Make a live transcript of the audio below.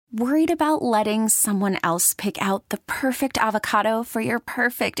Worried about letting someone else pick out the perfect avocado for your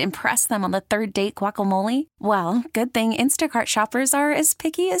perfect impress them on the third date guacamole? Well, good thing Instacart shoppers are as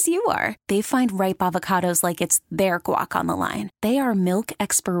picky as you are. They find ripe avocados like it's their guac on the line. They are milk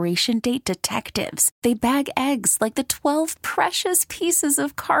expiration date detectives. They bag eggs like the 12 precious pieces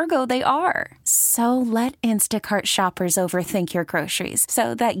of cargo they are. So let Instacart shoppers overthink your groceries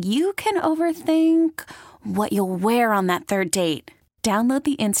so that you can overthink what you'll wear on that third date. Download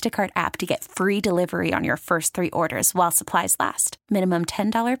the Instacart app to get free delivery on your first 3 orders while supplies last. Minimum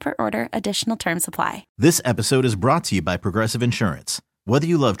 $10 per order. Additional terms apply. This episode is brought to you by Progressive Insurance. Whether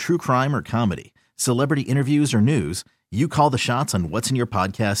you love true crime or comedy, celebrity interviews or news, you call the shots on what's in your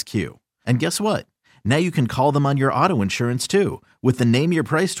podcast queue. And guess what? Now you can call them on your auto insurance too with the Name Your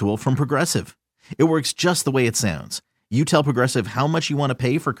Price tool from Progressive. It works just the way it sounds. You tell Progressive how much you want to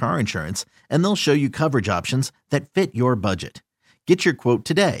pay for car insurance, and they'll show you coverage options that fit your budget. Get your quote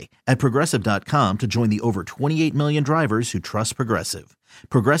today at Progressive.com to join the over 28 million drivers who trust Progressive.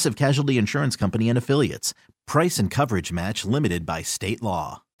 Progressive Casualty Insurance Company and Affiliates. Price and coverage match limited by state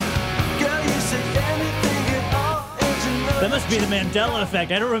law. That must be the Mandela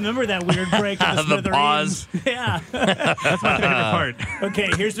effect. I don't remember that weird break in the The pause. Yeah. That's my favorite part.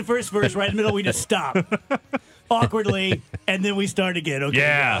 Okay, here's the first verse. Right in the middle, we just stop. Awkwardly, and then we start again. Okay,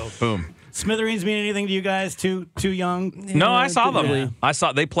 Yeah. go. Boom. Smithereens mean anything to you guys? Too young? No, I saw them. Yeah. I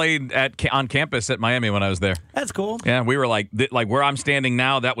saw they played on campus at Miami when I was there. That's cool. Yeah, we were like where I'm standing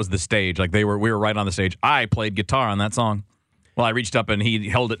now. That was the stage. Like we were right on the stage. I played guitar on that song. Well, I reached up and he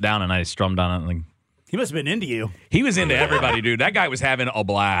held it down and I strummed on it. Like, He must have been into you. he was into everybody, dude. That guy was having a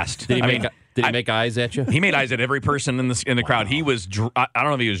blast. Did he make eyes at you? He made eyes at every person in the crowd. He was I don't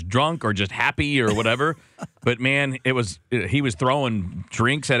know if he was drunk or just happy or whatever, but man, he was throwing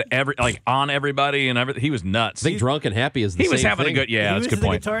drinks at on everybody and everything. He was nuts. I think drunk and happy is the He same was having thing. a good he that's was a good the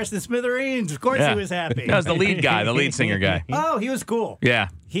point. guitarist in Smithereens. Of course Yeah. he was happy. That was the lead guy, the lead singer guy. Oh, he was cool. Yeah.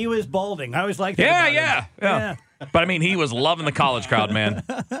 He was balding. I always liked that about him. Yeah. But I mean, he was loving the college crowd, man.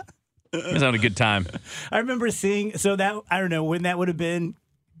 He was having a good time. I remember seeing, so that, I don't know, when that would have been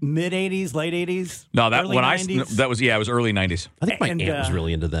mid-'80s, late 80s? No, that early when 90s? it was early 90s. I think my And, aunt was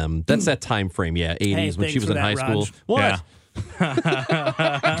really into them. That's that time frame, yeah, 80s when she thanks was for in high that, school. Raj. What?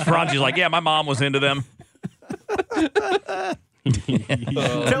 Yeah. Franzi's like, yeah, my mom was into them.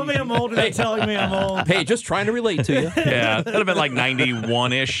 Tell me I'm old without telling me I'm old. Hey, just trying to relate to you. Yeah, that'd have been like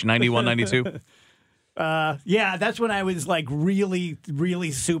 91-ish, 91, 92. Yeah, that's when I was like really,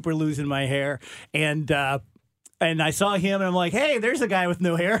 really super losing my hair. And I saw him and I'm like, hey, there's a guy with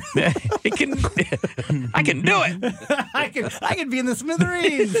no hair. I can do it. I can be in the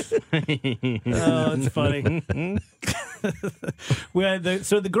Smithereens. Oh, it's funny.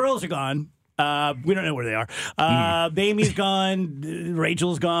 So the girls are gone. We don't know where they are. Amy's gone.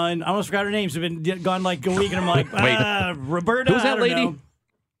 Rachel's gone. I almost forgot her name. She's been gone like a week, and I'm like, Roberta. Who's that I don't lady? know.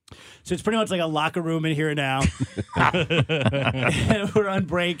 So it's pretty much like a locker room in here now. And we're on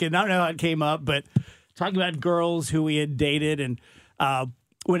break, and I don't know how it came up, but talking about girls who we had dated, and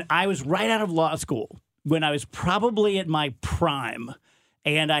when I was right out of law school, when I was probably at my prime,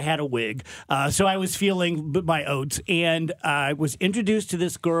 and I had a wig. So I was feeling my oats. And I was introduced to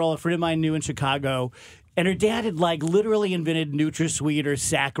this girl a friend of mine knew in Chicago. And her dad had like literally invented NutraSweet or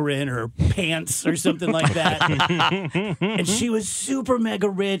Saccharin or pants or something like that. And she was super mega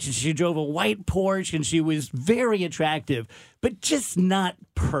rich and she drove a white Porsche and she was very attractive, but just not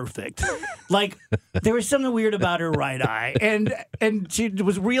perfect. Like there was something weird about her right eye. And she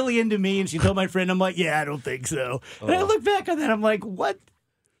was really into me and she told my friend, I'm like, yeah, I don't think so. And I look back on that, I'm like, what?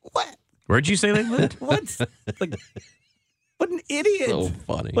 Where'd you say they lived? What's like what an idiot. So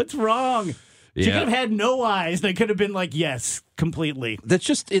funny. What's wrong? She Yeah. could have had no eyes. They could have been like, yes, completely. That's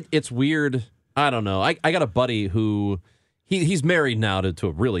just it's weird. I don't know. I got a buddy who he's married now to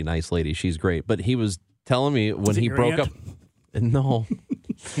a really nice lady. She's great. But he was telling me when it he your broke aunt? up. No.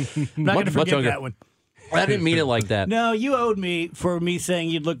 I'm not going to Much forget younger. that one. I didn't mean it like that. No, you owed me for me saying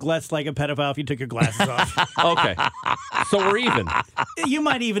you'd look less like a pedophile if you took your glasses off. Okay. So we're even. You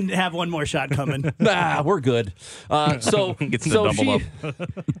might even have one more shot coming. Nah, we're good. So Gets the so double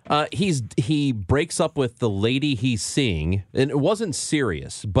he breaks up with the lady he's seeing, and it wasn't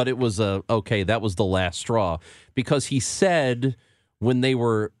serious, but it was okay. That was the last straw because he said when they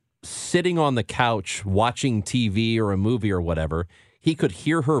were sitting on the couch watching TV or a movie or whatever, he could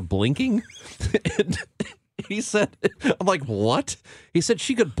hear her blinking. And he said, I'm like, what? He said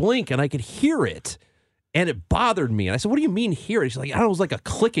she could blink and I could hear it. And it bothered me. And I said, what do you mean hear it? She's like, I don't know, it was like a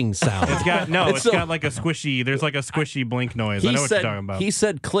clicking sound. It's got And like a squishy. There's like a squishy blink noise. I know what you're talking about. He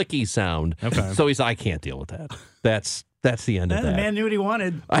said clicky sound. Okay. So he said, I can't deal with that. That's That's the end of The that. man knew what he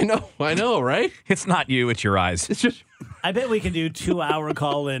wanted. I know, right? It's not you, it's your eyes. It's just I bet we could do 2-hour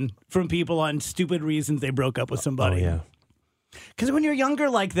call-in from people on stupid reasons they broke up with somebody. yeah. Because when you're younger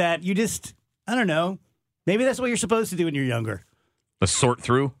like that, you just, I don't know, maybe that's what you're supposed to do when you're younger. The sort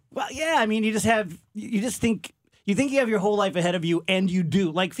through. Well, yeah, I mean, you just think you have your whole life ahead of you, and you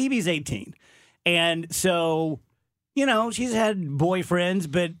do. Like Phoebe's 18. And so, she's had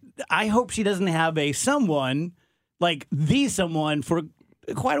boyfriends, but I hope she doesn't have a someone, like the someone, for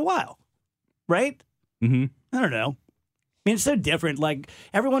quite a while. Right? Mm-hmm. I don't know. I mean, it's so different. Like,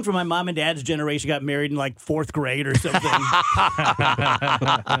 everyone from my mom and dad's generation got married in, like, 4th grade or something.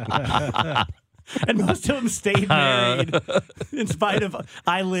 And most of them stayed married in spite of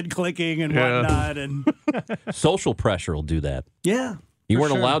eyelid clicking and whatnot. And Social pressure will do that. yeah. You for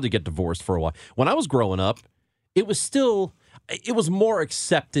weren't sure. allowed to get divorced for a while. When I was growing up, it was more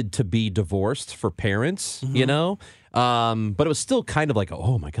accepted to be divorced for parents, Mm-hmm. But it was still kind of like,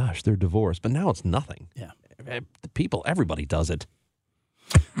 oh my gosh, they're divorced. But now it's nothing. Yeah. Everybody does it.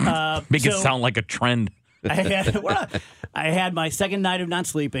 Make it sound like a trend. I had my second night of not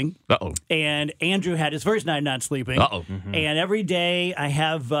sleeping, Uh-oh. and Andrew had his first night of not sleeping. Uh-oh. And every day I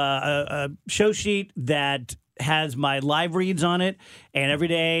have a show sheet that has my live reads on it, and every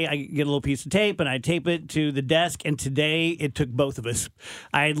day I get a little piece of tape and I tape it to the desk, and today it took both of us.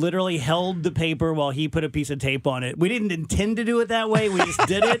 I literally held the paper while he put a piece of tape on it. We didn't intend to do it that way. We just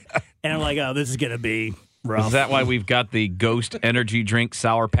did it, and I'm like, oh, this is going to be rough. Is that why we've got the Ghost energy drink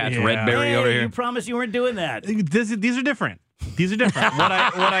Sour Patch Yeah. Red Berry Hey, over you here? promised you weren't doing that. These are different. These are different. What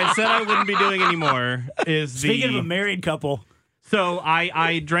I said I wouldn't be doing anymore is Speaking of a married couple, So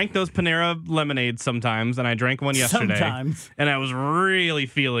I drank those Panera lemonades sometimes, and I drank one yesterday. Sometimes. And I was really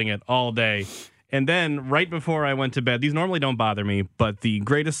feeling it all day. And then right before I went to bed, these normally don't bother me, but the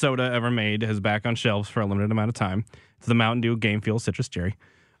greatest soda ever made is back on shelves for a limited amount of time. It's the Mountain Dew Game Fuel Citrus Cherry.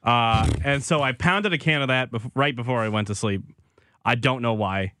 And so I pounded a can of that right before I went to sleep. I don't know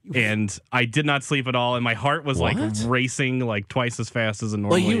why. And I did not sleep at all, and my heart was like racing like twice as fast as it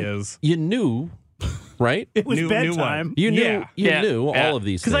normally is. You knew, right? it was Knew bedtime. what? You knew, Yeah. you knew all of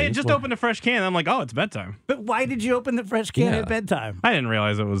these things. Because I had just opened a fresh can, and I'm like, oh, it's bedtime. But why did you open the fresh can Yeah. at bedtime? I didn't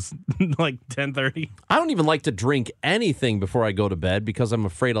realize it was like 10:30. I don't even like to drink anything before I go to bed because I'm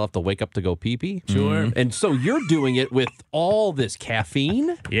afraid I'll have to wake up to go pee-pee. Sure. And so you're doing it with all this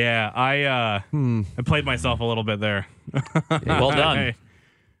caffeine? Yeah, I played myself a little bit there. Well done.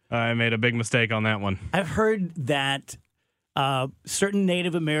 I made a big mistake on that one. I've heard that certain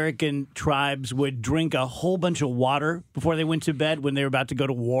Native American tribes would drink a whole bunch of water before they went to bed when they were about to go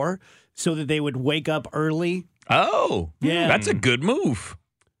to war so that they would wake up early. Oh, Yeah. That's a good move.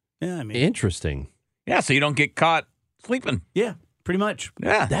 Yeah, I mean, Interesting. Yeah, so you don't get caught sleeping. yeah, pretty much.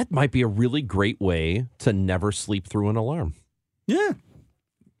 Yeah. That might be a really great way to never sleep through an alarm. Yeah.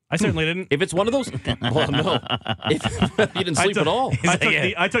 I certainly didn't. If it's one of those, well, no. If you didn't sleep at all.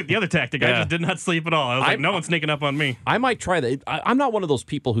 I took the other tactic. I Yeah. just did not sleep at all. I was like, no one's sneaking up on me. I might try that. I'm not one of those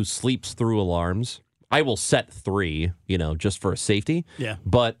people who sleeps through alarms. I will set 3, just for safety. Yeah.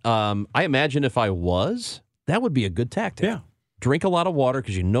 But I imagine if I was, that would be a good tactic. Yeah. Drink a lot of water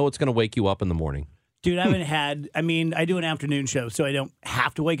because you know it's going to wake you up in the morning. Dude, I haven't had, I do an afternoon show, so I don't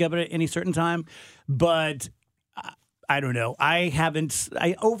have to wake up at any certain time. But I don't know. I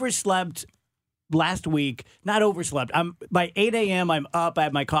overslept last week. Not overslept. By 8 a.m., I'm up. I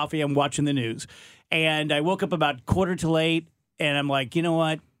have my coffee. I'm watching the news. And I woke up about 8:45, and I'm like, you know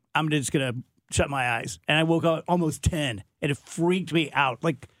what? I'm just going to shut my eyes. And I woke up almost 10, and it freaked me out.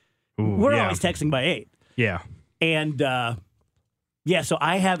 Like, we're yeah. always texting by 8. Yeah. And, so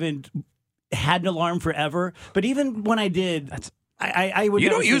I haven't had an alarm forever. But even when I did, I would You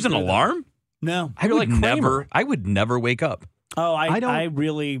never don't use sleep an through that. alarm? No. I You're would like Kramer. never. I would never wake up. Oh, I don't-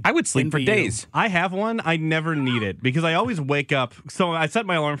 I would sleep for envy you. days. I have one. I never need it because I always wake up. So I set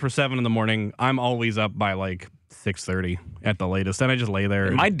my alarm for 7 in the morning. I'm always up by like 6:30 at the latest. And I just lay there.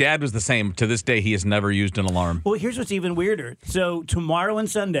 My dad was the same. To this day, he has never used an alarm. Well, here's what's even weirder. So tomorrow and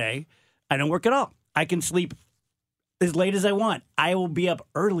Sunday, I don't work at all. I can sleep as late as I want. I will be up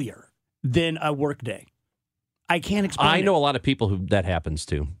earlier than a work day. I can't explain I know it. a lot of people who that happens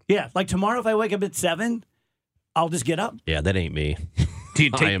to. Yeah, like tomorrow if I wake up at 7, I'll just get up. Yeah, that ain't me. Do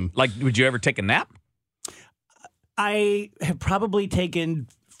you take, I am- would you ever take a nap? I have probably taken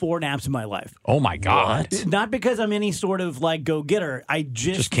 4 naps in my life. Oh my God! Not because I'm any sort of like go-getter. I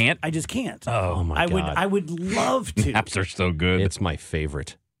just can't? I just can't. Oh my God. I would love to. Naps are so good. It's my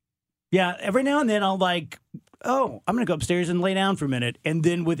favorite. Yeah, every now and then I'll like, oh, I'm going to go upstairs and lay down for a minute. And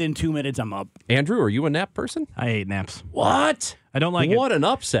then within 2 minutes, I'm up. Andrew, are you a nap person? I hate naps. What? I don't like it. What an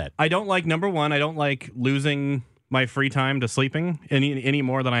upset. I don't like, number one, I don't like losing my free time to sleeping any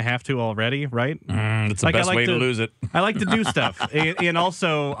more than I have to already, right? It's the best way to lose it. I like to do stuff. and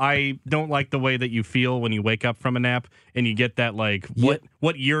also, I don't like the way that you feel when you wake up from a nap and you get that, like,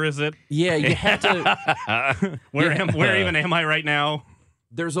 what year is it? Yeah, you have to. Where even am I right now?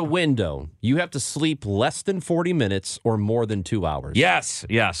 There's a window. You have to sleep less than 40 minutes or more than 2 hours. Yes.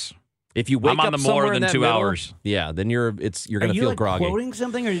 If you wake I'm on up the more somewhere in than that 2 middle, hours. Yeah, then you're going to feel like groggy. Quoting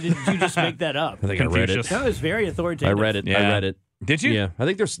something, or did you just make that up? I think I read it. Confucius. That was very authoritative. I read it. Yeah. I read it. Did you? Yeah, I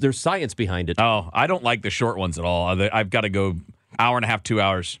think there's science behind it. Oh, I don't like the short ones at all. I've got to go hour and a half, 2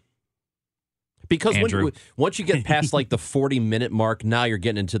 hours. Because Andrew. once you get past like the 40-minute mark, now you're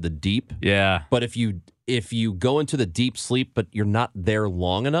getting into the deep. Yeah. But if you go into the deep sleep, but you're not there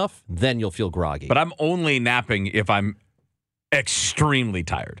long enough, then you'll feel groggy. But I'm only napping if I'm extremely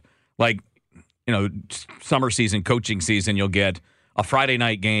tired. Like, summer season, coaching season, you'll get a Friday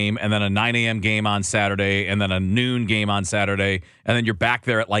night game and then a 9 a.m. game on Saturday and then a noon game on Saturday. And then you're back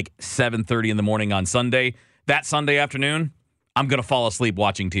there at like 7:30 in the morning on Sunday. That Sunday afternoon, I'm going to fall asleep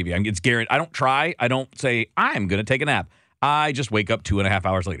watching TV. It's guaranteed. I don't try. I don't say, I'm going to take a nap. I just wake up 2.5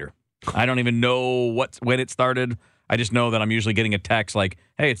 hours later. I don't even know when it started. I just know that I'm usually getting a text like,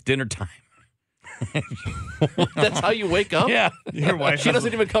 hey, it's dinner time. That's how you wake up? Yeah. Your wife She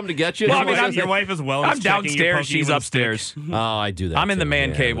doesn't even come to get you? Well, I mean, your wife is well. I'm downstairs. She's upstairs. Oh, I do that. I'm in the too. man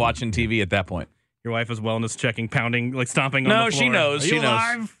Yeah, cave but- watching TV at that point. Your wife is wellness checking, pounding, like stomping on No, the floor. she knows. Are She you knows.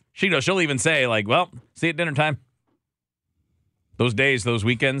 alive? She knows. She'll even say, like, well, see you at dinner time. Those days, those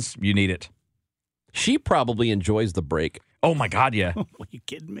weekends, you need it. She probably enjoys the break. Oh, my God, yeah. Are you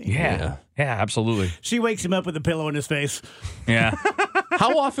kidding me? Yeah. Yeah, absolutely. She wakes him up with a pillow in his face. Yeah.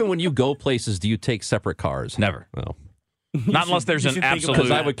 How often when you go places do you take separate cars? Never. Well, Not unless there's you an should think about absolute.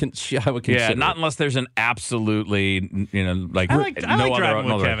 because I would consider Yeah, not it. unless there's an absolutely, like, I like no driving other. with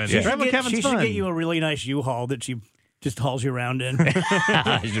no other- Kevin. Yeah. Driving with Kevin's She should fun. get you a really nice U-Haul that she just hauls you around in.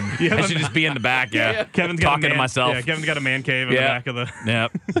 I should just be in the back, yeah. Kevin's got Talking a man, to myself. Yeah, Kevin's got a man cave in the Yeah. back of the.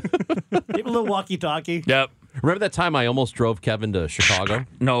 Yep. Give a little walkie-talkie. Yep. Remember that time I almost drove Kevin to Chicago?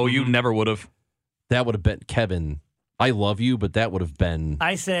 No, you never would have. That would have been Kevin. I love you, but that would have been.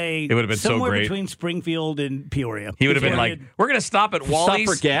 I say It would have been so somewhere great. between Springfield and Peoria. He would have been Yeah. like, we're going to stop at Wally's.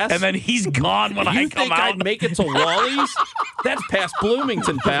 for gas? And then he's gone when I You come think out. I'd make it to Wally's? That's past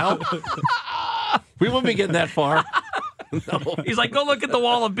Bloomington, pal. We wouldn't be getting that far. He's like, go look at the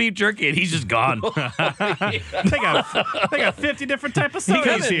wall of beef jerky. And he's just gone. They got 50 different type of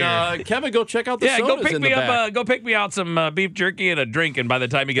sodas here. Kevin, go check out the Yeah, sodas go pick in me the up. back. Go pick me out some beef jerky and a drink. And by the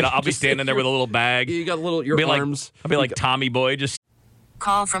time you get out, I'll be Just standing there with a little bag. You got your Be like- arms. I'll be like Tommy Boy, just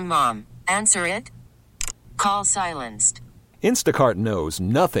Call from mom. Answer it. Call silenced. Instacart knows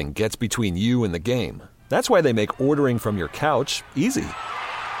nothing gets between you and the game. That's why they make ordering from your couch easy.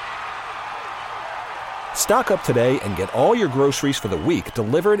 Stock up today and get all your groceries for the week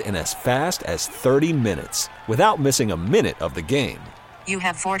delivered in as fast as 30 minutes without missing a minute of the game. You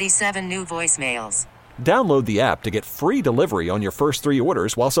have 47 new voicemails. Download the app to get free delivery on your first 3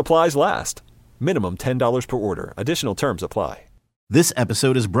 orders while supplies last. Minimum $10 per order. Additional terms apply. This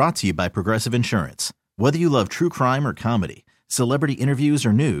episode is brought to you by Progressive Insurance. Whether you love true crime or comedy, celebrity interviews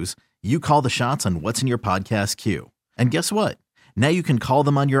or news, you call the shots on what's in your podcast queue. And guess what? Now you can call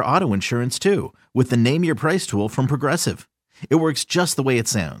them on your auto insurance too with the Name Your Price tool from Progressive. It works just the way it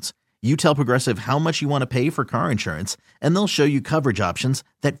sounds. You tell Progressive how much you want to pay for car insurance, and they'll show you coverage options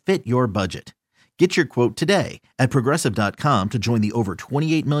that fit your budget. Get your quote today at Progressive.com to join the over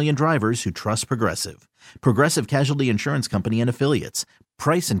 28 million drivers who trust Progressive. Progressive Casualty Insurance Company and Affiliates.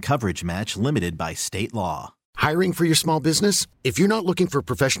 Price and coverage match limited by state law. Hiring for your small business? If you're not looking for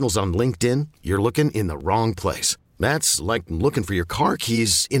professionals on LinkedIn, you're looking in the wrong place. That's like looking for your car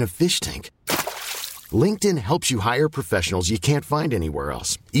keys in a fish tank. LinkedIn helps you hire professionals you can't find anywhere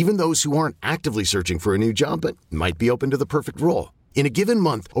else, even those who aren't actively searching for a new job but might be open to the perfect role. In a given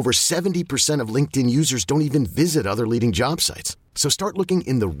month, over 70% of LinkedIn users don't even visit other leading job sites. So start looking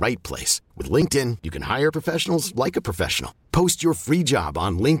in the right place. With LinkedIn, you can hire professionals like a professional. Post your free job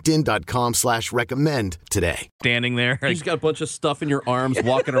on linkedin.com/recommend today. standing there. He's got a bunch of stuff in your arms,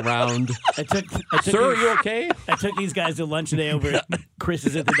 walking around. Sir, are you okay? I took these guys to lunch today over at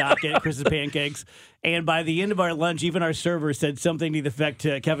Chris's at the docket, Chris's Pancakes. And by the end of our lunch, even our server said something to the effect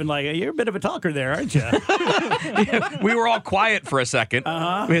to Kevin, like, you're a bit of a talker there, aren't you? We were all quiet for a second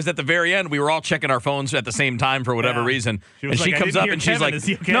because at the very end we were all checking our phones at the same time for whatever Yeah. reason. She was and she like, "I comes didn't up hear and she's Kevin. like, Is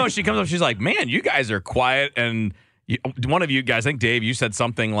he okay?" "No." She comes up, she's like, "Man, you guys are quiet." And one of you guys, I think Dave, you said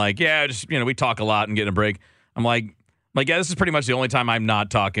something like, "Yeah, just we talk a lot and get a break." I'm like, yeah, this is pretty much the only time I'm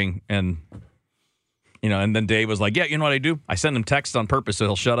not talking. And and then Dave was like, "Yeah, you know what I do? I send him texts on purpose so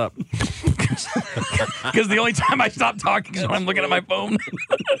he'll shut up." Because the only time I stop talking is when I'm looking at my phone.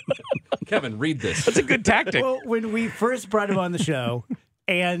 Kevin, read this. That's a good tactic. Well, when we first brought him on the show,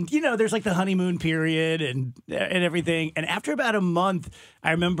 and there's like the honeymoon period and everything. And after about a month,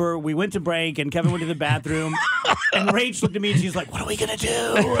 I remember we went to break and Kevin went to the bathroom and Rach looked at me and she's like, "What are we gonna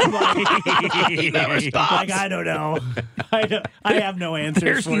do?" I'm like, He never stops. like, I don't know. I have no answers.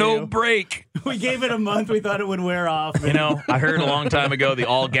 There's for no you. break. We gave it a month. We thought it would wear off. I heard a long time ago the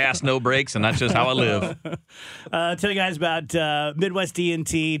all gas, no brakes, and that's just how I live. Tell you guys about Midwest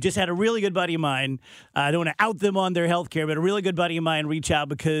ENT. Just had a really good buddy of mine. I don't want to out them on their health care, but a really good buddy of mine reach out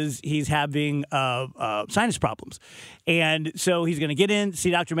because he's having sinus problems. And so he's going to get in, see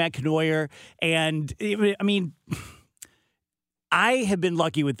Dr. Matt Knoyer. And, I mean, I have been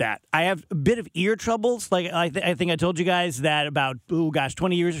lucky with that. I have a bit of ear troubles. Like I think I told you guys that about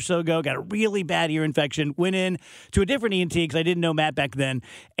 20 years or so ago. Got a really bad ear infection. Went in to a different ENT because I didn't know Matt back then,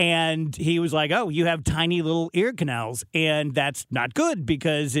 and he was like, "Oh, you have tiny little ear canals, and that's not good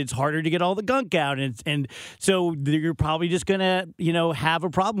because it's harder to get all the gunk out, and so you're probably just gonna have a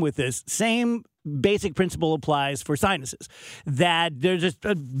problem with this." Same basic principle applies for sinuses, that there's just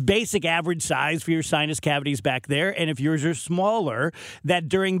a basic average size for your sinus cavities back there. And if yours are smaller, that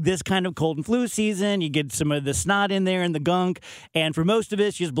during this kind of cold and flu season, you get some of the snot in there and the gunk. And for most of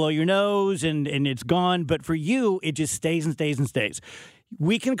us, you just blow your nose and it's gone. But for you, it just stays and stays and stays.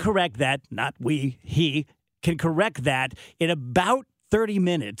 We can correct that. Not we, he can correct that in about 30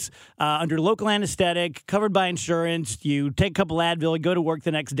 minutes under local anesthetic, covered by insurance. You take a couple Advil, you go to work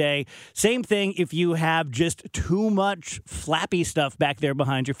the next day. Same thing if you have just too much flappy stuff back there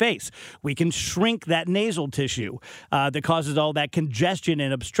behind your face. We can shrink that nasal tissue that causes all that congestion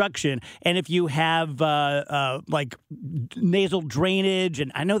and obstruction. And if you have like nasal drainage,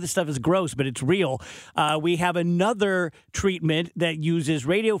 and I know this stuff is gross, but it's real, we have another treatment that uses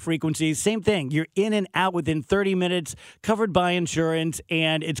radio frequencies. Same thing. You're in and out within 30 minutes, covered by insurance,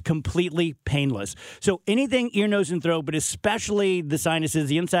 and it's completely painless. So anything ear, nose, and throat, but especially the sinuses,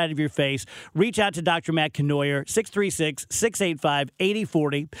 the inside of your face, reach out to Dr. Matt Knoyer,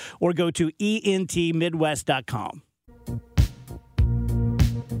 636-685-8040, or go to entmidwest.com.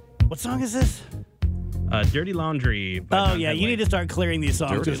 What song is this? Dirty Laundry. by Oh, Don yeah, Henley. you need to start clearing these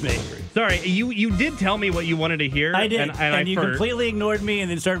songs with me. Sorry, you did tell me what you wanted to hear. I did, and and I you completely ignored me and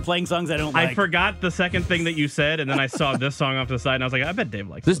then started playing songs I don't like. I forgot the second thing that you said, and then I saw this song off to the side, and I was like, I bet Dave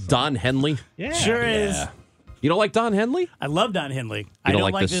likes This this. Don Henley? Yeah. Sure is. You don't like Don Henley? I love Don Henley. I don't don't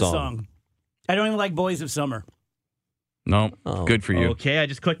like like this this song. song. I don't even like Boys of Summer. No, Oh. good for you. Okay, I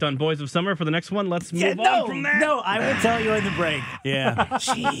just clicked on Boys of Summer for the next one. Let's move no, on from that. No, I will tell you in the break. Yeah.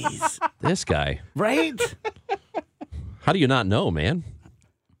 Jeez. This guy. Right? How do you not know, man?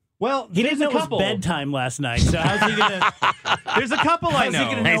 Well, He didn't know there's it a was couple. bedtime last night, so how's he gonna? There's a couple I How's he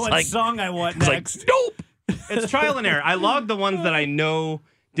gonna know. know He's what like- song I want It's like, next? nope. It's trial and error. I logged the ones that I know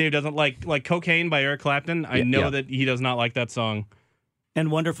Dave doesn't like Cocaine by Eric Clapton. I know that he does not like that song. And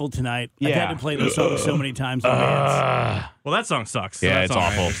Wonderful Tonight. I've Yeah. had to play those songs so many times. in bands. Well, that song sucks. so Yeah, that it's song I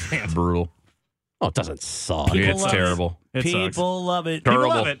awful. understand. Brutal. Oh, it doesn't suck. People It's love it. terrible. It sucks. People love it. People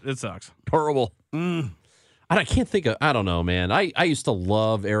Terrible. love it. It sucks. Horrible. I can't think of, I don't know, man. I used to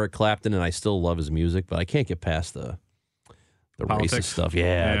love Eric Clapton, and I still love his music, but I can't get past the Politics. racist stuff.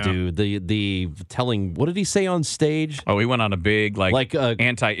 Yeah, Yeah. dude. The telling, what did he say on stage? Oh, he went on a big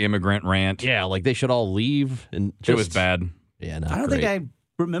anti-immigrant rant. Yeah, like they should all leave. And It was bad. Yeah, not I don't great. think I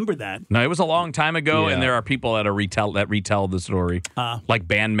remember that. No, it was a long time ago, Yeah. and there are people that retell the story, like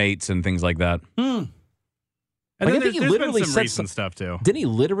bandmates and things like that. And Like, I then think he there's literally been some said recent stuff too. Didn't he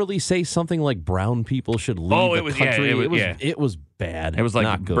literally say something like brown people should leave Oh, the it was- yeah, country? it was- It was bad. It was like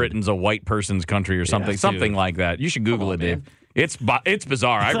not good. Britain's a white person's country or something, dude. something like that. You should Google on, it, Dave. man. It's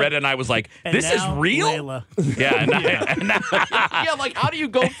bizarre. I read it and I was like, And "This is now, real." Layla. Yeah, and Yeah, like how do you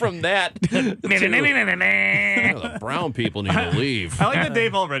go from that to the brown people need to leave? I like that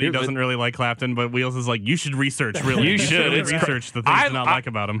Dave already doesn't really like Clapton, but Wheels is like, you should research. Really, You should. really It's research the things to not like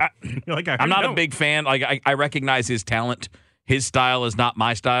about him. You're like, I'm not a big fan. Like I recognize his talent. His style is not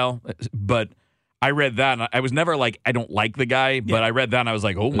my style, but I read that and I was never like I don't like the guy, but I read that and I was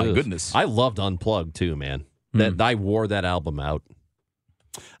like, oh my Ugh. goodness. I loved Unplugged too, man. That I wore that album out.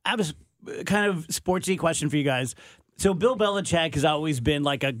 I have a kind of sportsy question for you guys. So Bill Belichick has always been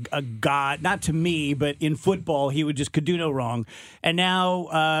like a god, not to me, but in football, he could do no wrong. And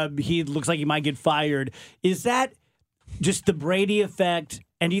now he looks like he might get fired. Is that just the Brady effect?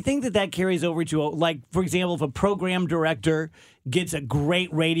 And do you think that carries over to, like, for example, if a program director gets a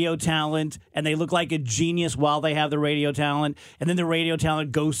great radio talent and they look like a genius while they have the radio talent, and then the radio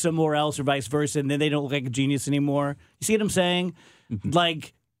talent goes somewhere else or vice versa, and then they don't look like a genius anymore? You see what I'm saying?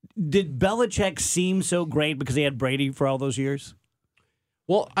 Like, did Belichick seem so great because he had Brady for all those years?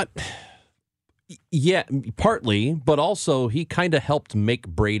 Well, yeah, partly, but also he kind of helped make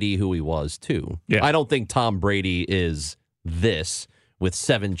Brady who he was, too. Yeah. I don't think Tom Brady is this with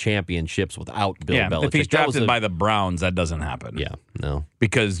 7 championships without Bill Belichick. If he's drafted by the Browns, that doesn't happen. Yeah, no.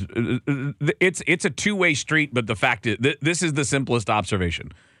 Because it's a two-way street, but the fact is, this is the simplest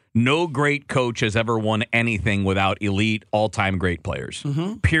observation. No great coach has ever won anything without elite, all-time great players.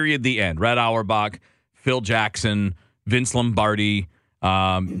 Mm-hmm. Period, the end. Red Auerbach, Phil Jackson, Vince Lombardi,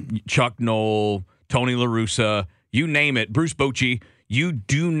 Chuck Noll, Tony La Russa, you name it, Bruce Bochy. You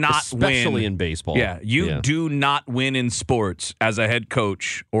do not win. Especially in baseball. Yeah, you do not win in sports as a head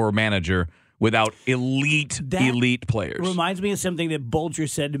coach or manager without elite players. Reminds me of something that Bolger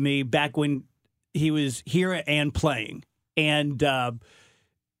said to me back when he was here and playing. And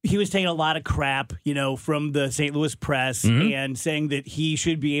he was taking a lot of crap, from the St. Louis press and saying that he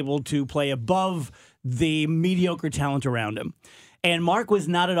should be able to play above the mediocre talent around him. And Mark was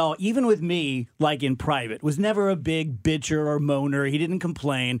not at all, even with me, like in private, was never a big bitcher or moaner. He didn't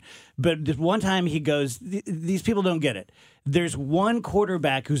complain. But just one time he goes, these people don't get it. There's one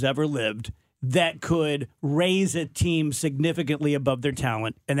quarterback who's ever lived that could raise a team significantly above their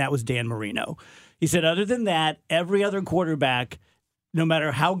talent, and that was Dan Marino. He said, other than that, every other quarterback, no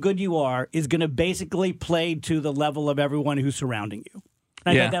matter how good you are, is going to basically play to the level of everyone who's surrounding you.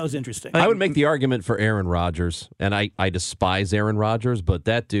 I thought that was interesting. I would make the argument for Aaron Rodgers, and I despise Aaron Rodgers, but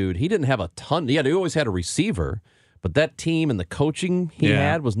that dude, he didn't have a ton. Yeah, he always had a receiver, but that team and the coaching he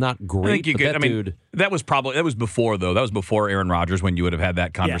had was not great. That was before, though. That was before Aaron Rodgers when you would have had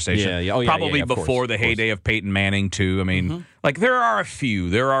that conversation. Probably before the heyday of Peyton Manning, too. I mean, there are a few.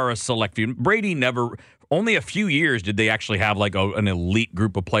 There are a select few. Brady never... Only a few years did they actually have like an elite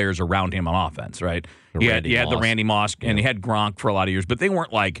group of players around him on offense, right? You had the Randy Moss, and he had Gronk for a lot of years, but they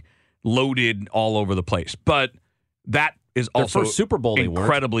weren't like loaded all over the place. But that is also first Super Bowl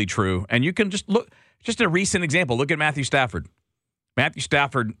incredibly true. And you can just look, just a recent example, look at Matthew Stafford. Matthew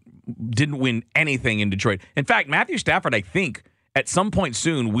Stafford didn't win anything in Detroit. In fact, Matthew Stafford, I think, at some point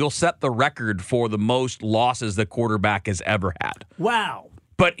soon, will set the record for the most losses the quarterback has ever had. Wow.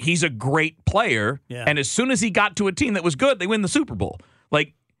 But he's a great player, and as soon as he got to a team that was good, they win the Super Bowl.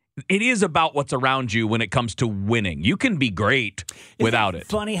 Like, it is about what's around you when it comes to winning. You can be great without it.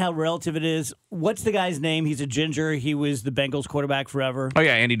 Funny how relative it is. What's the guy's name? He's a ginger. He was the Bengals quarterback forever. Oh,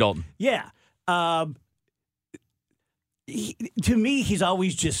 yeah, Andy Dalton. Yeah. To me, he's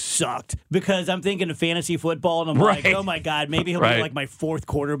always just sucked because I'm thinking of fantasy football, and I'm like, oh, my God, maybe he'll be like my 4th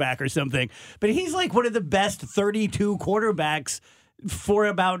quarterback or something. But he's like one of the best 32 quarterbacks for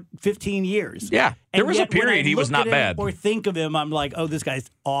about 15 years. Yeah. There was a period he was not bad. Or think of him, I'm like, oh, this guy's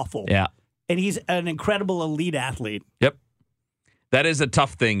awful. Yeah. And he's an incredible elite athlete. Yep. That is a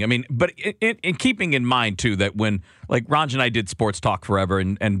tough thing. I mean, but in keeping in mind, too, that when, like, Ranj and I did sports talk forever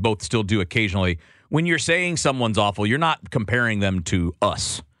and both still do occasionally, when you're saying someone's awful, you're not comparing them to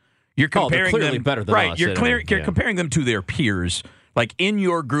us. You're comparing they're clearly them better than us. You're comparing them to their peers. Like, in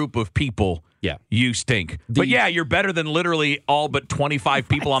your group of people, you stink. But you're better than literally all but 25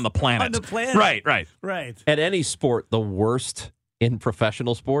 people on the planet. On the planet. Right. At any sport, the worst in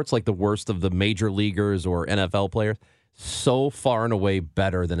professional sports, like the worst of the major leaguers or NFL players, so far and away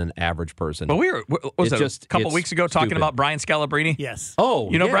better than an average person. Well, a couple weeks ago talking about Brian Scalabrine? Yes. Oh,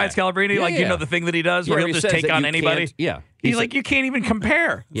 you know Brian Scalabrine? You know the thing that he does where he'll just take on anybody? He's like, you can't even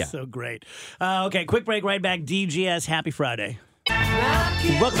compare. Yeah. So great. Okay, quick break, right back. DGS, happy Friday.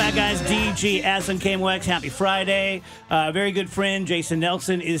 Welcome back, guys. DGS and KMOX. Happy Friday. Very good friend, Jason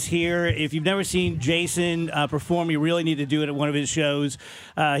Nelson, is here. If you've never seen Jason perform, you really need to do it at one of his shows.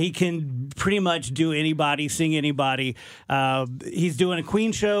 He can pretty much do anybody, sing anybody. He's doing a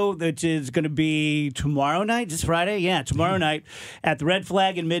Queen show, which is going to be tomorrow night. This Friday? Yeah, tomorrow night at the Red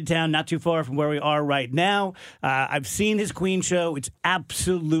Flag in Midtown, not too far from where we are right now. I've seen his Queen show. It's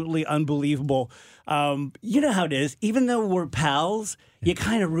absolutely unbelievable. You know how it is. Even though we're pals, you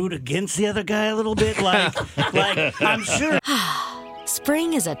kind of root against the other guy a little bit. Like I'm sure.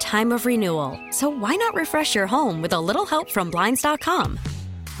 Spring is a time of renewal, so why not refresh your home with a little help from Blinds.com?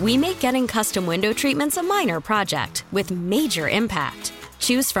 We make getting custom window treatments a minor project with major impact.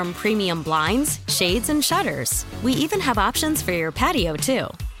 Choose from premium blinds, shades, and shutters. We even have options for your patio, too.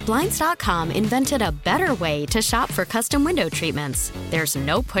 Blinds.com invented a better way to shop for custom window treatments. There's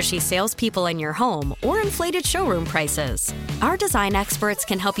no pushy salespeople in your home or inflated showroom prices. Our design experts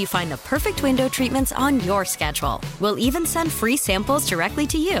can help you find the perfect window treatments on your schedule. We'll even send free samples directly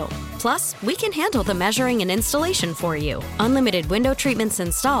to you. Plus, we can handle the measuring and installation for you. Unlimited window treatments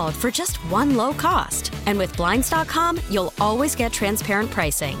installed for just one low cost. And with Blinds.com, you'll always get transparent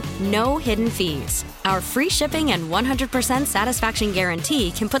pricing, no hidden fees. Our free shipping and 100% satisfaction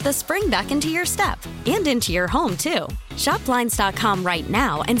guarantee can put the spring back into your step and into your home, too. Shop Blinds.com right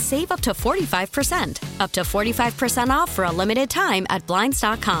now and save up to 45%. Up to 45% off for a limited time at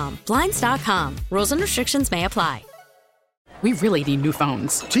Blinds.com. Blinds.com. Rules and restrictions may apply. We really need new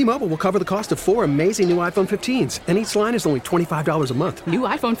phones. T-Mobile will cover the cost of 4 amazing new iPhone 15s, and each line is only $25 a month. New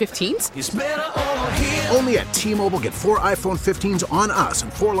iPhone 15s? It's better over here. Only at T-Mobile, get 4 iPhone 15s on us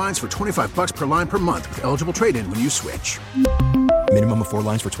and 4 lines for $25 per line per month with eligible trade-in when you switch. Minimum of 4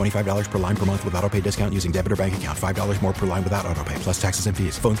 lines for $25 per line per month with autopay discount using debit or bank account. $5 more per line without autopay, plus taxes and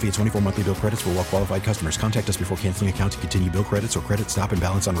fees. Phone fee at 24 monthly bill credits for well-qualified customers. Contact us before canceling account to continue bill credits or credit stop and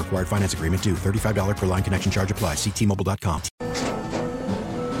balance on required finance agreement due. $35 per line connection charge applies. See T-Mobile.com.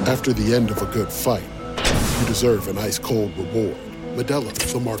 After the end of a good fight, you deserve an ice-cold reward. Modelo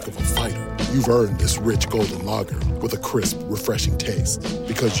is the mark of a fighter. You've earned this rich golden lager with a crisp, refreshing taste.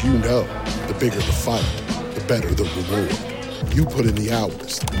 Because you know, the bigger the fight, the better the reward. You put in the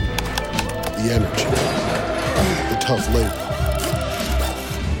hours, the energy, the tough labor.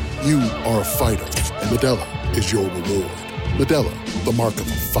 You are a fighter, and Modelo is your reward. Modelo, the mark of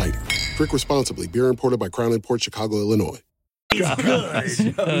a fighter. Drink responsibly. Beer imported by Crown Imports, Chicago, Illinois. It's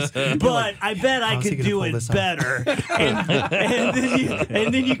good, but I bet I could do it better.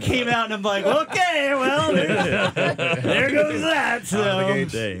 And then you came out, and I'm like, okay, well, there goes that. So.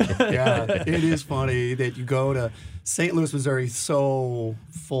 Yeah, it is funny that you go to St. Louis, Missouri, so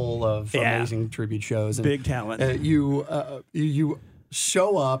full of amazing tribute shows. And, big talent. You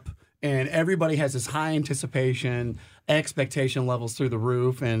show up, and everybody has this high anticipation, expectation levels through the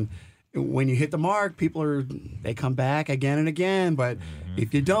roof, and when you hit the mark, they come back again and again. But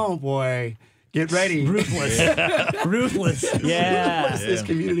if you don't, boy, get ready. Ruthless. Yeah. This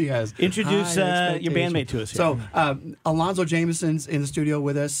community has. Introduce your bandmate to us here. So, Alonzo Jameson's in the studio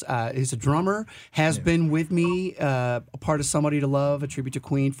with us. He's a drummer, has been with me, a part of Somebody to Love, a tribute to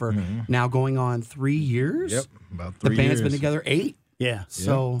Queen, for now going on 3 years. Yep, about 3 years. The band's been together 8. Yeah.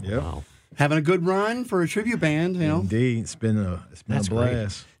 So, wow. Having a good run for a tribute band, you know. Indeed, it's been a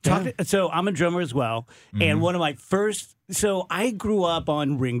blast. So I'm a drummer as well, and one of my first. So I grew up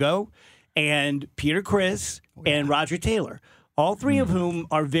on Ringo, and Peter Criss, and Roger Taylor. All three of whom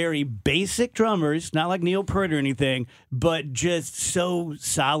are very basic drummers, not like Neil Peart or anything, but just so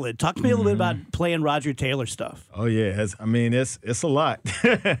solid. Talk to me a little bit about playing Roger Taylor stuff. Oh yeah, it's a lot.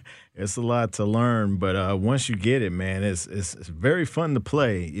 It's a lot to learn, but once you get it, man, it's very fun to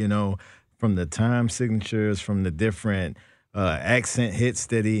play. You know, from the time signatures, from the different accent hits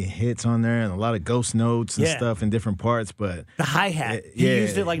that he hits on there, and a lot of ghost notes and stuff in different parts. But the hi-hat, he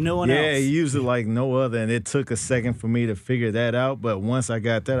used it like no one else. Yeah, he used it like no other, and it took a second for me to figure that out. But once I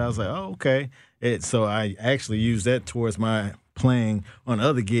got that, I was like, oh, okay. So I actually used that towards my playing on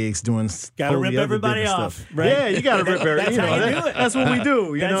other gigs, doing gotta rip everybody off, stuff. right? Yeah, you gotta rip everybody. That's what we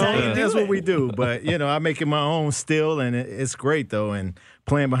do. That's what we do. But I make it my own still, and it's great though. And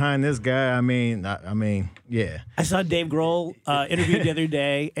playing behind this guy, I mean, yeah. I saw Dave Grohl interviewed the other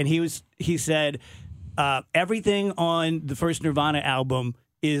day, and he said everything on the first Nirvana album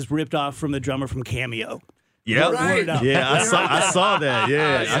is ripped off from the drummer from Cameo. Yep. Right. Yeah, I saw that.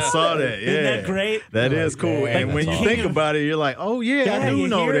 Yeah, I saw that. Yeah. Isn't that great? That is cool. Yeah, and when you think about it, you're like, oh, yeah, I do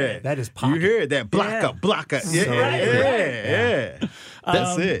know that. That is pocket. You hear it, that blocka. Yeah.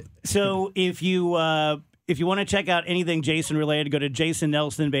 That's it. So if you want to check out anything Jason related, go to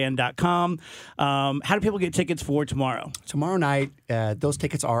jasonnelsonband.com. How do people get tickets for tomorrow? Tomorrow night, those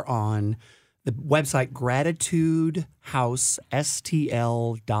tickets are on the website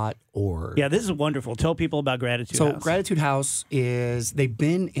gratitudehousestl.org. Yeah, this is wonderful. Tell people about Gratitude House. So Gratitude House they've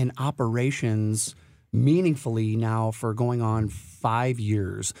been in operations meaningfully now for going on 5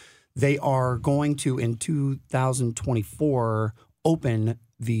 years. They are going to, in 2024, open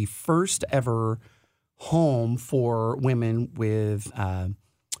the first ever home for women with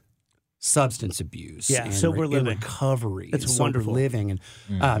substance abuse, and sober living, recovery. It's sober wonderful living, and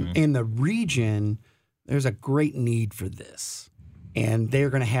in the region, there's a great need for this, and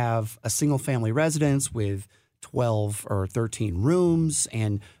they're going to have a single family residence with 12 or 13 rooms,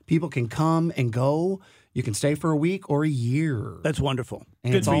 and people can come and go. You can stay for a week or a year. That's wonderful.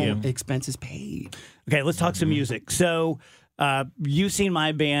 And Good it's for all you. Expenses paid. Okay, let's talk some music. So You've seen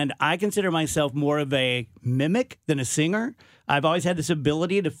my band. I consider myself more of a mimic than a singer. I've always had this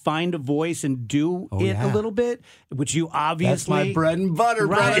ability to find a voice and do a little bit, which you obviously... That's my bread and butter,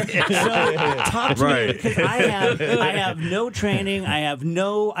 right. brother. So talk to me, because I have no training. I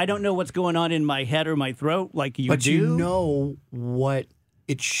don't know what's going on in my head or my throat like you do. But you know what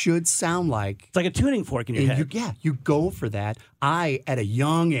it should sound like. It's like a tuning fork in your head. You go for that. At a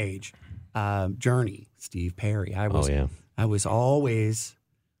young age, Journey, Steve Perry, I was always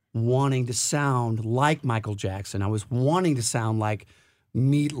wanting to sound like Michael Jackson. I was wanting to sound like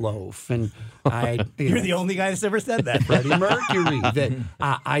Meatloaf, and You're the only guy that's ever said that. Freddie Mercury. That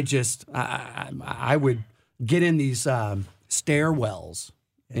I would get in these stairwells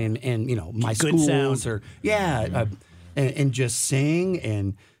and my Good schools sound. and just sing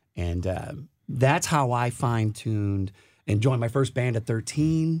and that's how I fine-tuned and joined my first band at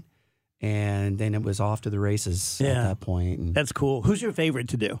 13. And then it was off to the races at that point. And that's cool. Who's your favorite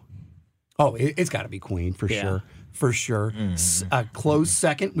to do? Oh, it's got to be Queen for sure. For sure. A close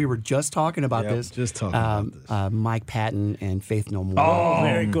second. We were just talking about this. Just talking about this. Mike Patton and Faith No More. Oh,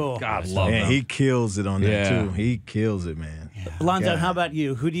 very cool. God, love him. him. He kills it on that too. He kills it, man. Alonzo, how about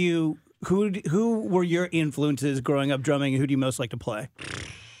you? Who were your influences growing up drumming, and who do you most like to play?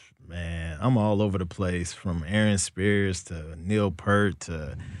 Man, I'm all over the place, from Aaron Spears to Neil Peart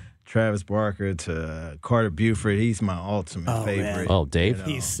to Travis Barker to Carter Buford. He's my ultimate favorite. Man. Oh, Dave?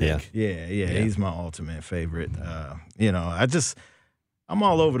 He's sick. Yeah, he's my ultimate favorite. I'm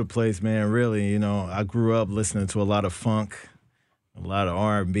all over the place, man, really. I grew up listening to a lot of funk, a lot of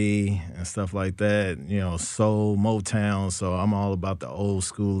R&B and stuff like that, soul, Motown. So I'm all about the old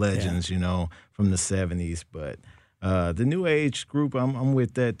school legends, from the 70s. But the new age group, I'm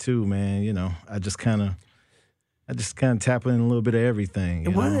with that too, man. I just kind of tap in a little bit of everything.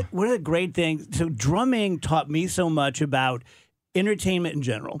 And one of the great things, so drumming taught me so much about entertainment in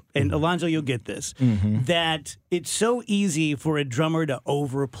general, and Alonzo, you'll get this, that it's so easy for a drummer to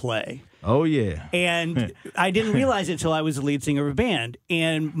overplay. Oh, yeah. And I didn't realize it until I was the lead singer of a band.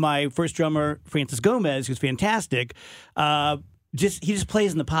 And my first drummer, Francis Gomez, who's fantastic, he just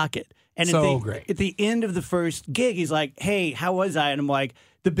plays in the pocket. And great. At the end of the first gig, he's like, "Hey, how was I?" And I'm like,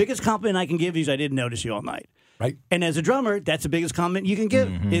 "The biggest compliment I can give you is I didn't notice you all night." Right. And as a drummer, that's the biggest compliment you can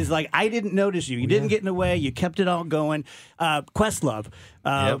give is like, I didn't notice you. You didn't get in the way. You kept it all going. Questlove.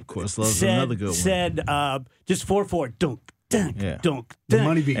 Questlove's another good one. Said just 4/4, dunk, dunk, dunk, dunk.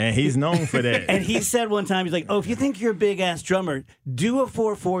 Money beat. And he's known for that. And he said one time, he's like, "Oh, if you think you're a big ass drummer, do a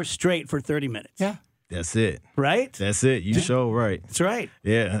 4/4 straight for 30 minutes." Yeah. That's it. Right? That's it. You show right. That's right.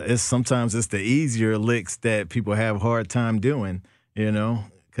 Yeah. Sometimes it's the easier licks that people have a hard time doing,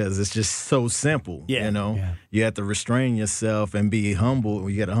 because it's just so simple. Yeah. You have to restrain yourself and be humble.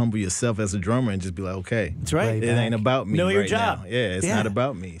 You got to humble yourself as a drummer and just be like, okay, that's right. It ain't about me. Know your right job. Now. Yeah, it's not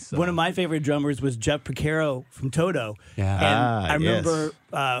about me. So. One of my favorite drummers was Jeff Porcaro from Toto. Yeah. And I remember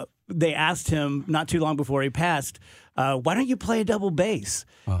they asked him not too long before he passed, "Why don't you play a double bass?"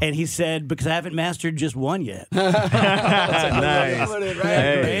 Oh. And he said, "Because I haven't mastered just one yet." That's nice.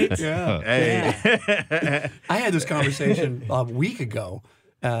 Hey. Great. Yeah. Hey. I had this conversation a week ago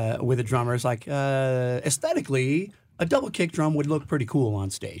with a drummer. It's like, aesthetically, a double kick drum would look pretty cool on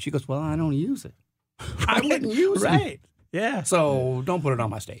stage. He goes, "Well, I don't use it. I wouldn't use it." Right. Yeah. So don't put it on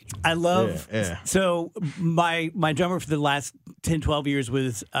my stage. I love. Yeah. So my drummer for the last 10, 12 years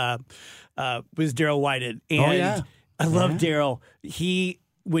was Daryl Whited. And I love Daryl. He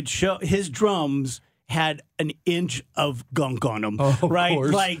would show his drums had an inch of gunk on them, right?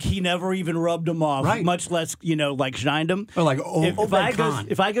 Course. Like he never even rubbed them off, right. much less like shined them. Or like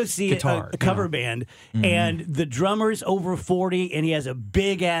if I go see guitar, a cover band and the drummer's over 40 and he has a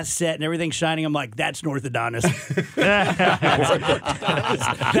big ass set and everything's shining, I'm like, that's an orthodontist.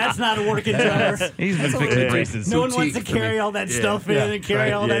 That's not a working drummer. He's been fixing braces. No one wants to carry all that stuff in and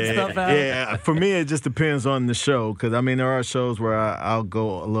carry all that stuff out. Yeah, for me, it just depends on the show. Because, there are shows where I'll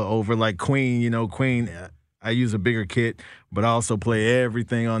go a little over, like Queen. Queen, I use a bigger kit, but I also play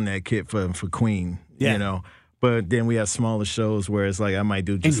everything on that kit for Queen, But then we have smaller shows where it's like I might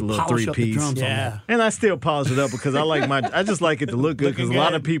do just a little 3-piece. Yeah. And I still polish it up because I just like it to look good because a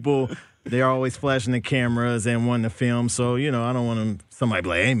lot of people, they're always flashing the cameras and wanting to film. So, I don't want somebody be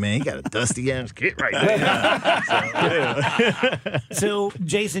like, "Hey, man, you got a dusty ass kit right there." So,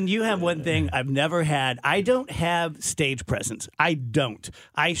 Jason, you have one thing I've never had. I don't have stage presence. I don't.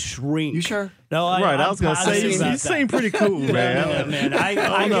 I shrink. You sure? No, I was going to say, you seem pretty cool, man. Man. I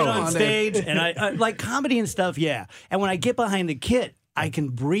get on stage and I like comedy and stuff, yeah. And when I get behind the kit, I can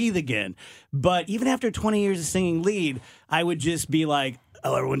breathe again. But even after 20 years of singing lead, I would just be like,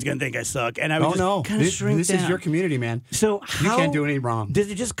 oh, everyone's going to think I suck. And I would kind of shrink this down. is your community, man. So you can't do any wrong. Does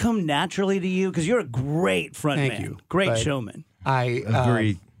it just come naturally to you? Because you're a great front Thank man. you. Great But showman. I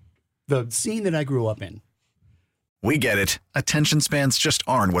Agreed. The scene that I grew up in. We get it. Attention spans just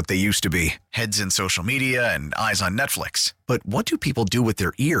aren't what they used to be. Heads in social media and eyes on Netflix. But what do people do with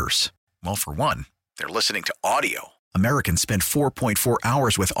their ears? Well, for one, they're listening to audio. Americans spend 4.4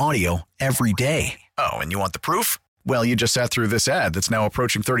 hours with audio every day. Oh, and you want the proof? Well, you just sat through this ad that's now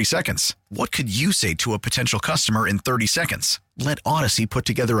approaching 30 seconds. What could you say to a potential customer in 30 seconds? Let Odyssey put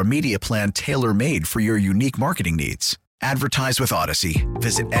together a media plan tailor-made for your unique marketing needs. Advertise with Odyssey.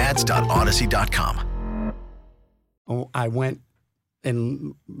 Visit ads.odyssey.com. Oh, I went,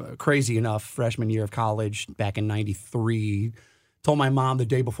 and crazy enough, freshman year of college back in '93, told my mom the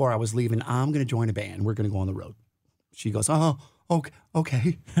day before I was leaving, I'm going to join a band. We're going to go on the road. She goes, oh,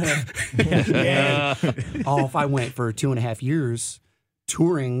 okay. Off I went for 2.5 years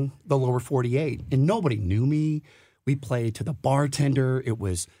touring the lower 48, and nobody knew me. We played to the bartender. It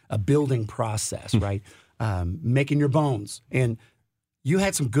was a building process, right? Making your bones. And you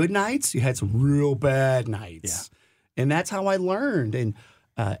had some good nights. You had some real bad nights. Yeah. And that's how I learned. And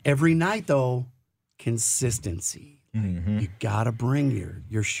every night, though, consistency. Mm-hmm. You got to bring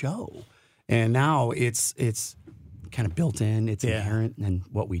your show. And now it's kind of built in. It's inherent in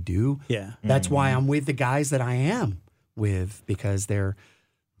what we do. Yeah. That's why I'm with the guys that I am with, because they're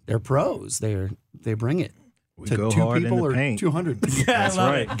pros. They bring it. We to go 2 hard people in the or paint. 200. Yeah, That's I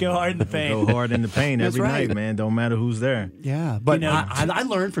love right. it. Go hard in the paint. Go hard in the paint That's every right. night, man. Don't matter who's there. Yeah, but I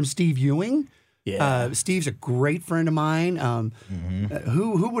learned from Steve Ewing. Yeah. Steve's a great friend of mine.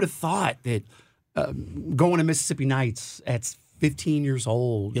 Who would have thought that going to Mississippi Nights at 15 years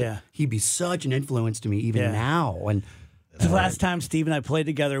old, he'd be such an influence to me even now. And the last time Steve and I played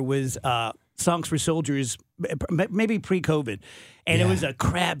together was Songs for Soldiers, maybe pre-COVID. And it was a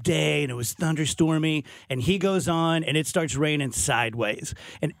crap day, and it was thunderstormy, and he goes on, and it starts raining sideways.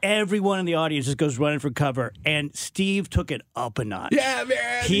 And everyone in the audience just goes running for cover, and Steve took it up a notch. Yeah,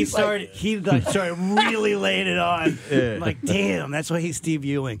 man. He started really laying it on. Yeah. I'm like, damn, that's why he's Steve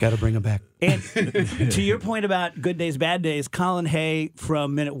Ewing. Got to bring him back. And to your point about Good Days, Bad Days, Colin Hay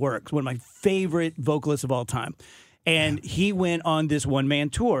from Men at Work, one of my favorite vocalists of all time. And he went on this one-man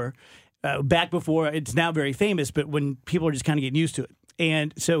tour back before, it's now very famous, but when people are just kind of getting used to it.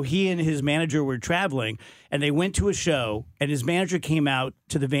 And so he and his manager were traveling, and they went to a show, and his manager came out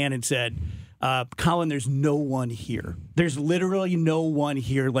to the van and said, Colin, there's no one here. There's literally no one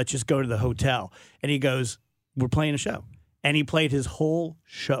here. Let's just go to the hotel. And he goes, we're playing a show. And he played his whole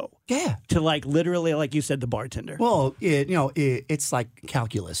show. Yeah. To like literally, like you said, the bartender. Well, it's like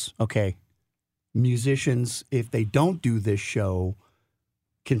calculus, okay? Musicians, if they don't do this show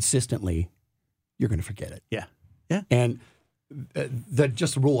consistently, you're going to forget it. Yeah. Yeah. And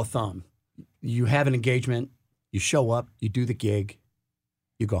just a rule of thumb, you have an engagement, you show up, you do the gig,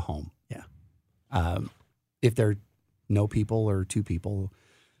 you go home. Yeah. If there are no people or 2 people,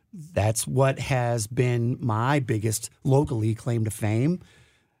 that's what has been my biggest locally claim to fame,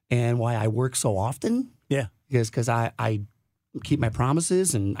 and why I work so often. Yeah. Because I keep my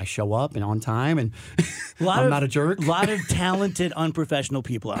promises, and I show up and on time, and I'm not a jerk. A lot of talented, unprofessional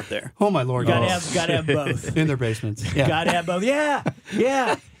people out there. Oh my Lord! Gotta have both in their basements. Yeah. Gotta have both. Yeah.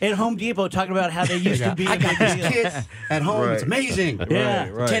 At Home Depot, talking about how they used to be. I got this kit at home. Right. It's amazing. Yeah.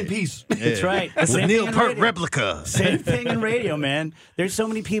 Right. 10-piece. That's right. It's a Same Neil thing in Peart radio. replica. Same thing in radio, man. There's so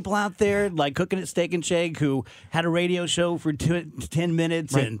many people out there like Cooking at Steak and Shake who had a radio show for 10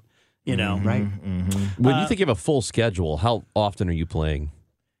 minutes, Right. and you know, Right. When you think you have a full schedule, how often are you playing?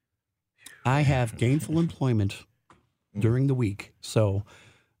 I have gainful employment during the week. So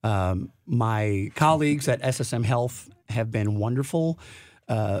my colleagues at SSM Health have been wonderful,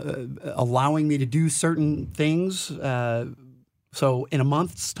 allowing me to do certain things. So in a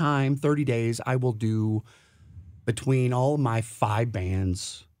month's time, 30 days, I will do between all of my 5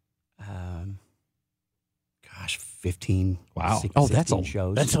 bands, 15, Wow. 16, Oh, that's 16 a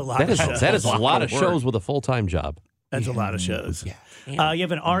shows. that's a lot. That of shows. is a lot of shows with a full-time job. That's a lot of shows. Yeah. You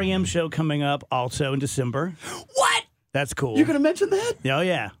have an REM show coming up also in December. What? That's cool. You're going to mention that? Oh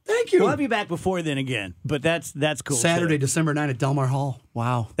yeah. Thank you. We'll have you back before then again, but that's cool. Saturday, too. December 9th at Delmar Hall.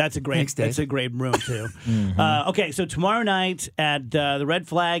 Wow. That's a great. Thanks, Dave. That's a great room too. Okay, so tomorrow night at the Red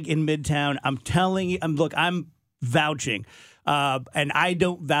Flag in Midtown, I'm telling you, I'm vouching, and I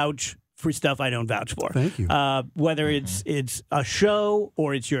don't vouch for stuff I don't vouch for. Thank you. Whether it's a show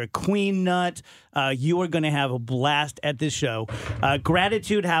or you're a Queen nut, you are going to have a blast at this show.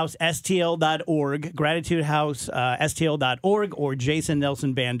 GratitudeHouseSTL.org, GratitudeHouseSTL.org, or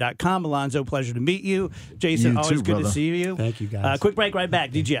JasonNelsonBand.com. Alonzo, pleasure to meet you. Jason, You always too, good brother. to see you. Thank you, guys. Quick break, right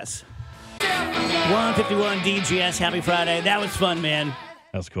back. DGS. 151 DGS. Happy Friday. That was fun, man.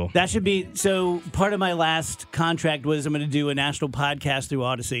 That's cool. That should be, so part of my last contract was I'm going to do a national podcast through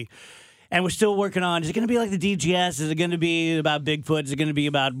Odyssey. And we're still working on, is it going to be like the DGS? Is it going to be about Bigfoot? Is it going to be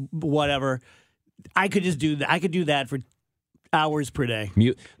about whatever? I could just do that. I could do that for hours per day.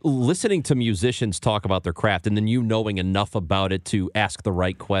 Listening to musicians talk about their craft and then you knowing enough about it to ask the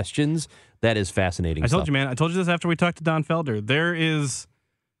right questions, that is fascinating I told stuff. you, man. I told you this after we talked to Don Felder.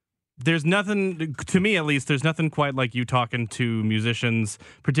 There's nothing, to me at least, there's nothing quite like you talking to musicians,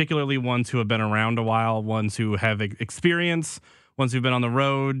 particularly ones who have been around a while, ones who have experience, ones who've been on the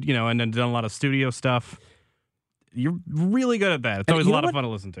road, and then done a lot of studio stuff. You're really good at that. It's always a lot of fun to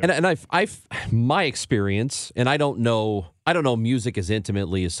listen to. And I've my experience, and I don't know music as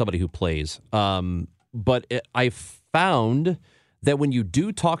intimately as somebody who plays, but I found that when you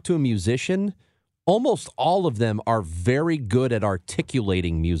do talk to a musician, almost all of them are very good at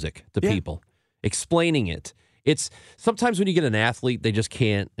articulating music to people, explaining it. It's sometimes when you get an athlete, they just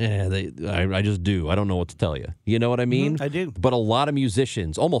can't. I just do. I don't know what to tell you. You know what I mean? I do. But a lot of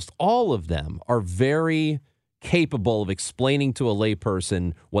musicians, almost all of them, are very capable of explaining to a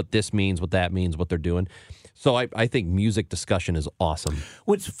layperson what this means, what that means, what they're doing. So I think music discussion is awesome.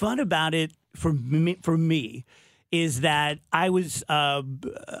 What's fun about it for me is that I was a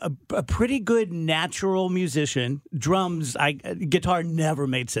pretty good natural musician. Drums, guitar never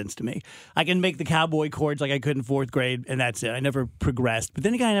made sense to me. I can make the cowboy chords like I could in fourth grade, and that's it. I never progressed. But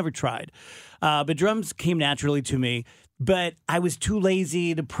then again, I never tried. But drums came naturally to me. But I was too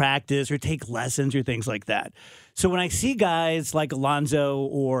lazy to practice or take lessons or things like that. So when I see guys like Alonzo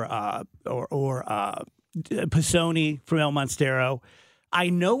or Pisoni from El Monstero, I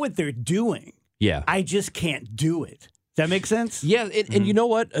know what they're doing. Yeah. I just can't do it. Does that make sense? Yeah, and you know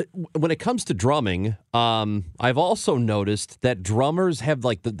what? When it comes to drumming, I've also noticed that drummers have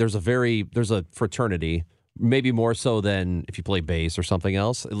there's a fraternity, maybe more so than if you play bass or something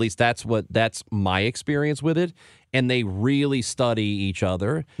else. At least that's my experience with it. And they really study each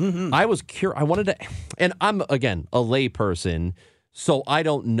other. Mm-hmm. I was curious. I wanted to, and I'm again a lay person, so I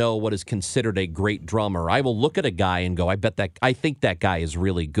don't know what is considered a great drummer. I will look at a guy and go, I think that guy is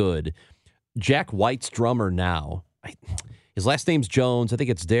really good. Jack White's drummer now, his last name's Jones. I think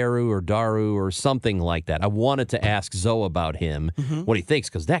it's Daru or something like that. I wanted to ask Zoe about him, what he thinks,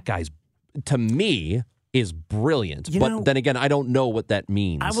 because that guy's, to me, is brilliant. Then again, I don't know what that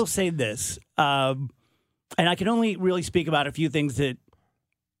means. I will say this, and I can only really speak about a few things that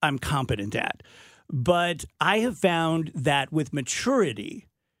I'm competent at. But I have found that with maturity,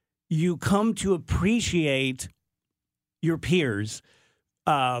 you come to appreciate your peers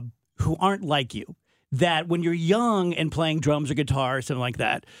who aren't like you. That when you're young and playing drums or guitar or something like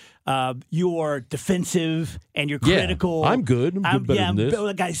that, you're defensive and you're critical. I'm good. I'm better than this.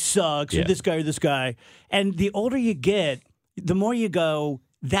 That guy sucks, or this guy or this guy. And the older you get, the more you go,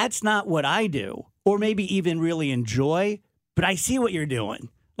 that's not what I do, or maybe even really enjoy, but I see what you're doing.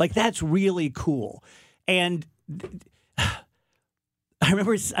 Like, that's really cool. And I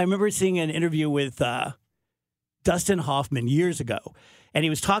remember seeing an interview with Dustin Hoffman years ago, and he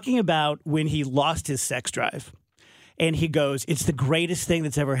was talking about when he lost his sex drive. And he goes, "It's the greatest thing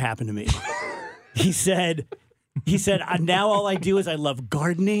that's ever happened to me." He said, now all I do is I love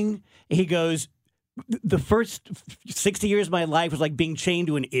gardening. He goes, the first 60 years of my life was like being chained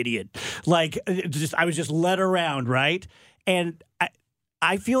to an idiot. Like, I was just led around, right? And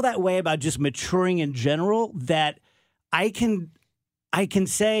I feel that way about just maturing in general, that I can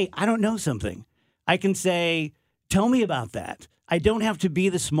say, I don't know something. I can say, tell me about that. I don't have to be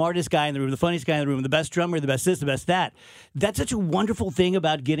the smartest guy in the room, the funniest guy in the room, the best drummer, the best this, the best that. That's such a wonderful thing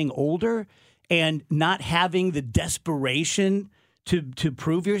about getting older and not having the desperation to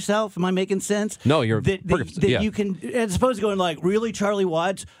prove yourself. Am I making sense? No, you're that you can, as opposed to going like, really, Charlie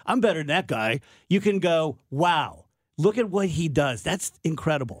Watts? I'm better than that guy. You can go, wow, look at what he does. That's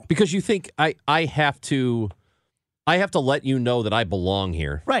incredible. Because you think I have to let you know that I belong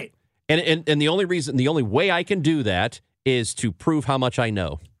here. Right. And the only way I can do that is to prove how much I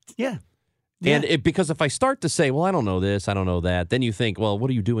know. Yeah. And because if I start to say, well, I don't know this, I don't know that, then you think, well, what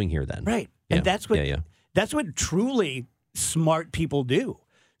are you doing here then? Right. Yeah. And that's what truly smart people do.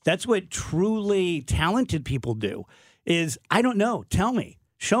 That's what truly talented people do is, I don't know, tell me,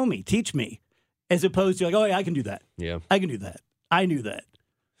 show me, teach me, as opposed to like, oh, yeah, I can do that. Yeah. I can do that. I knew that.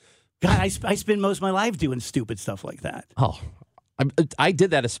 God, I spend most of my life doing stupid stuff like that. Oh, I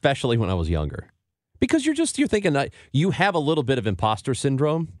did that especially when I was younger. Because you're thinking that you have a little bit of imposter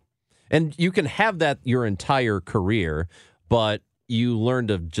syndrome, and you can have that your entire career, but you learn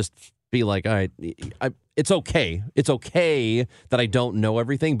to just be like, all right, it's okay. It's okay that I don't know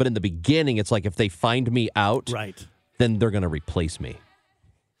everything. But in the beginning, it's like if they find me out, right, then they're going to replace me.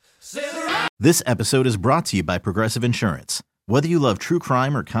 This episode is brought to you by Progressive Insurance. Whether you love true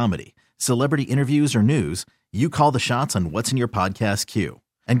crime or comedy, celebrity interviews or news, you call the shots on what's in your podcast queue.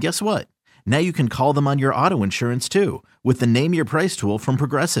 And guess what? Now you can call them on your auto insurance too with the Name Your Price tool from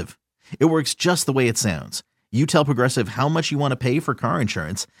Progressive. It works just the way it sounds. You tell Progressive how much you want to pay for car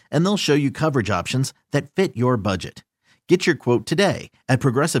insurance, and they'll show you coverage options that fit your budget. Get your quote today at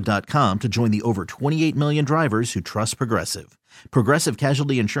Progressive.com to join the over 28 million drivers who trust Progressive. Progressive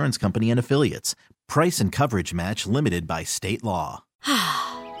Casualty Insurance Company and Affiliates. Price and coverage match limited by state law.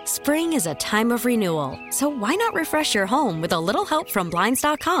 Spring is a time of renewal, so why not refresh your home with a little help from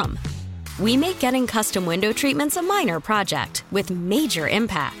Blinds.com? We make getting custom window treatments a minor project with major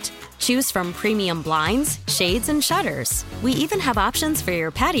impact. Choose from premium blinds, shades, and shutters. We even have options for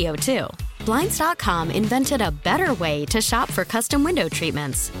your patio, too. Blinds.com invented a better way to shop for custom window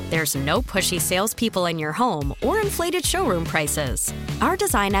treatments. There's no pushy salespeople in your home or inflated showroom prices. Our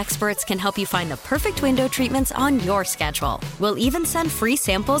design experts can help you find the perfect window treatments on your schedule. We'll even send free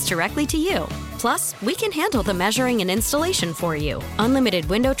samples directly to you. Plus, we can handle the measuring and installation for you. Unlimited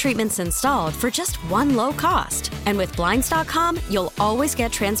window treatments installed for just one low cost. And with Blinds.com, you'll always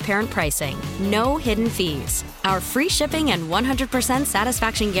get transparent pricing. No hidden fees. Our free shipping and 100%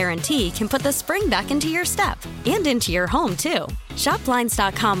 satisfaction guarantee can put the spring back into your step and into your home, too. Shop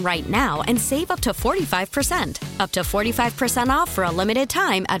Blinds.com right now and save up to 45%. Up to 45% off for a limited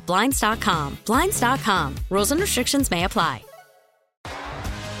time at Blinds.com. Blinds.com. Rules and restrictions may apply.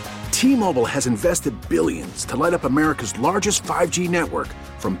 T-Mobile has invested billions to light up America's largest 5G network,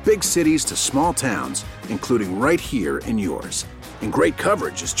 from big cities to small towns, including right here in yours. And great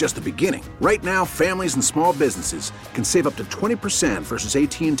coverage is just the beginning. Right now, families and small businesses can save up to 20% versus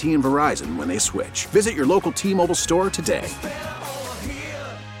AT&T and Verizon when they switch. Visit your local T-Mobile store today.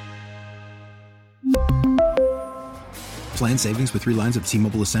 Plan savings with 3 lines of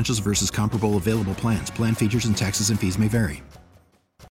T-Mobile Essentials versus comparable available plans. Plan features and taxes and fees may vary.